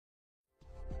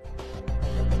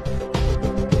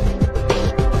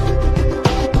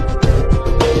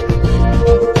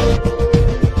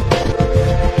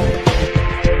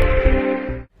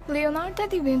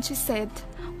Da Vinci said,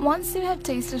 "Once you have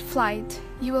tasted flight,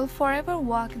 you will forever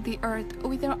walk the earth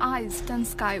with your eyes turned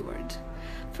skyward.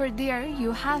 For there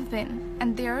you have been,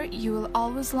 and there you will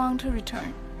always long to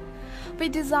return." We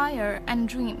desire and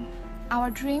dream.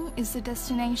 Our dream is the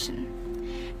destination.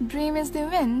 Dream is the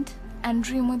wind, and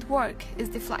dream with work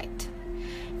is the flight.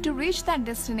 To reach that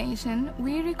destination,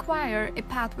 we require a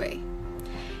pathway.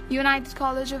 United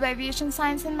College of Aviation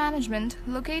Science and Management,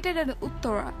 located at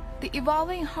Uttara, the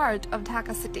evolving heart of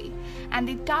Dhaka city, and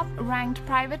the top-ranked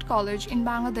private college in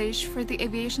Bangladesh for the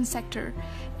aviation sector,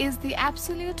 is the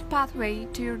absolute pathway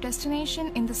to your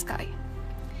destination in the sky.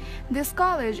 This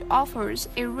college offers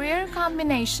a rare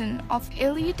combination of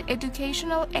elite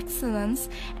educational excellence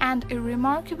and a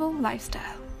remarkable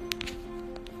lifestyle.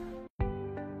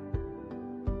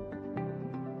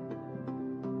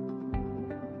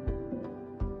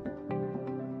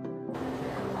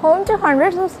 Home to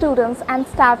hundreds of students and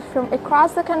staff from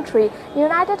across the country,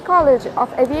 United College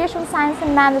of Aviation Science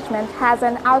and Management has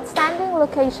an outstanding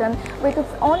location with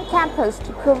its own campus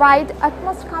to provide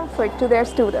utmost comfort to their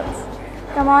students.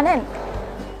 Come on in.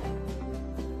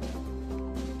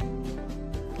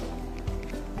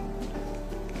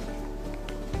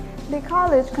 The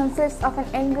college consists of an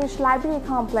English library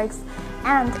complex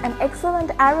and an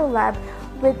excellent aero lab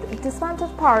with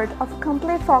dismounted part of a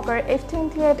complete Fokker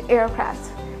F-28 aircraft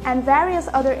and various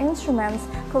other instruments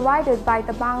provided by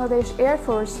the Bangladesh Air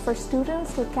Force for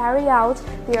students to carry out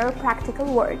their practical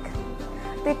work.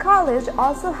 The college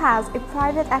also has a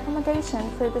private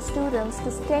accommodation for the students to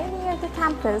stay near the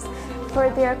campus for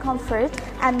their comfort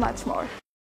and much more.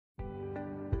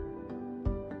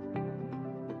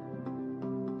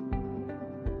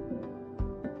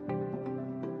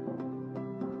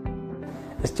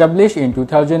 Established in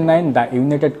 2009, the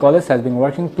United College has been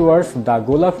working towards the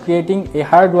goal of creating a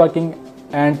hard-working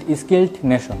and skilled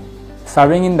nation.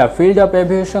 Serving in the field of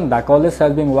aviation, the college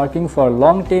has been working for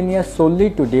long 10 years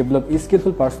solely to develop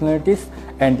skillful personalities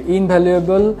and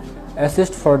invaluable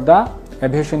assist for the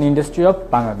aviation industry of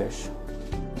Bangladesh.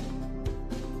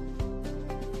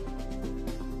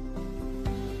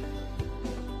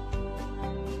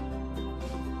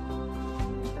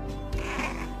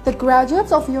 The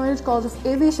graduates of United College of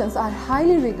Aviation are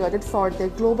highly regarded for their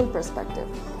global perspective.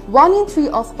 1 in 3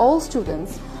 of all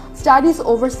students studies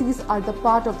overseas are the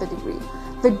part of the degree.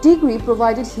 The degree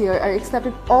provided here are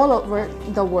accepted all over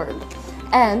the world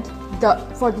and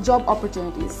for the job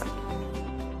opportunities.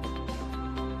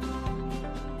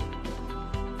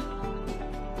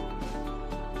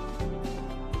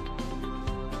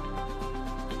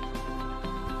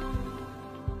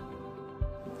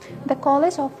 The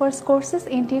college offers courses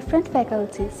in different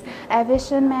faculties: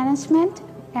 aviation management,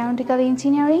 aeronautical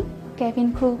engineering,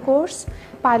 cabin crew course,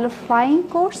 pilot flying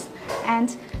course,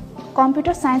 and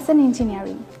computer science and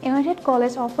engineering. United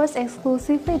College offers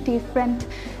exclusively different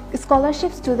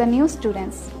scholarships to the new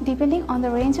students. Depending on the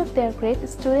range of their grade,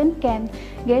 student can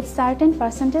get certain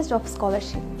percentage of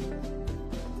scholarship.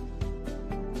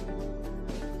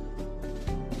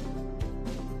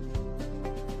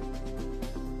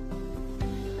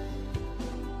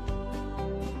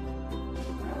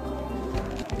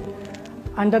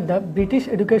 Under the British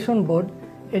Education Board,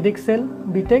 EDEXCEL,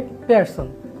 BTEC EDEXCEL,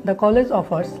 the college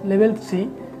offers Level C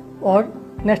or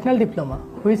National Diploma,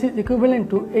 which is equivalent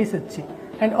to HSC,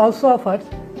 and also offers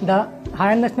the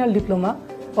Higher National Diploma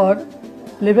or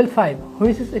Level 5,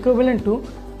 which is equivalent to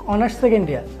Honours Second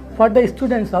Year, for the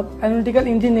students of Aeronautical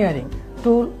Engineering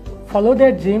to follow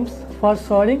their dreams for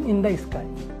soaring in the sky.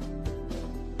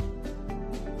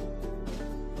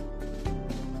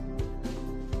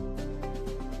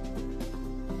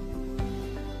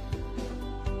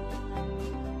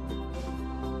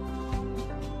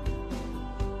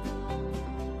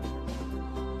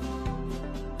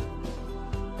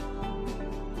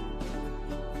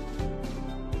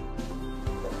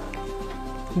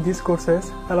 These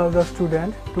courses allow the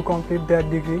student to complete their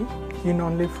degree in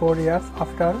only 4 years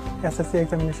after SSC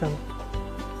examination.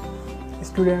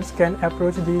 Students can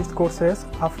approach these courses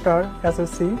after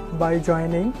SSC by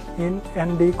joining in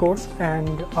ND course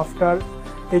and after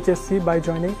HSC by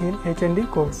joining in HND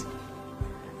course.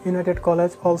 United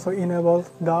College also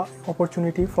enables the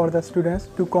opportunity for the students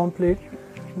to complete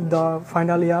the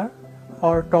final year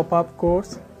or top-up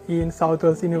course in South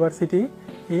Wales University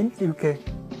in UK.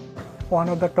 One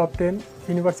of the top 10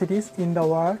 universities in the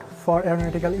world for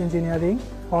aeronautical engineering,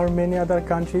 or many other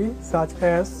countries such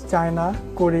as China,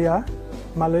 Korea,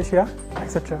 Malaysia,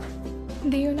 etc.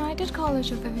 The United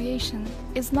College of Aviation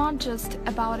is not just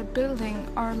about a building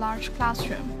or a large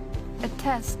classroom, a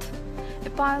test, a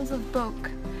piles of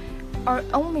books, or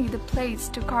only the place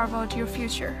to carve out your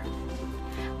future.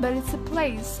 but it's a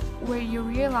place where you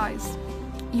realize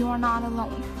you are not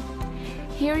alone.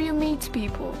 Here you meet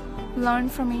people, learn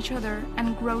from each other,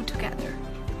 and grow together.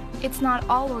 It's not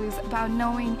always about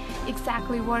knowing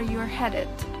exactly where you're headed.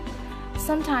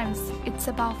 Sometimes it's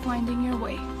about finding your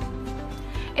way.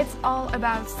 It's all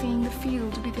about seeing the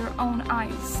field with your own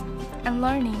eyes and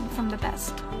learning from the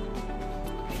best.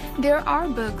 There are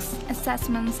books,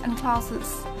 assessments, and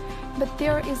classes, but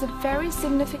there is a very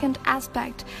significant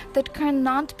aspect that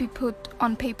cannot be put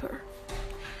on paper.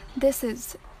 This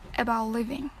is about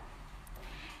living.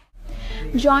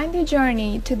 Join the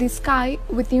journey to the sky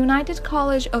with the United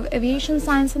College of Aviation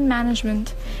Science and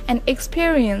Management and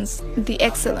experience the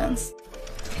excellence.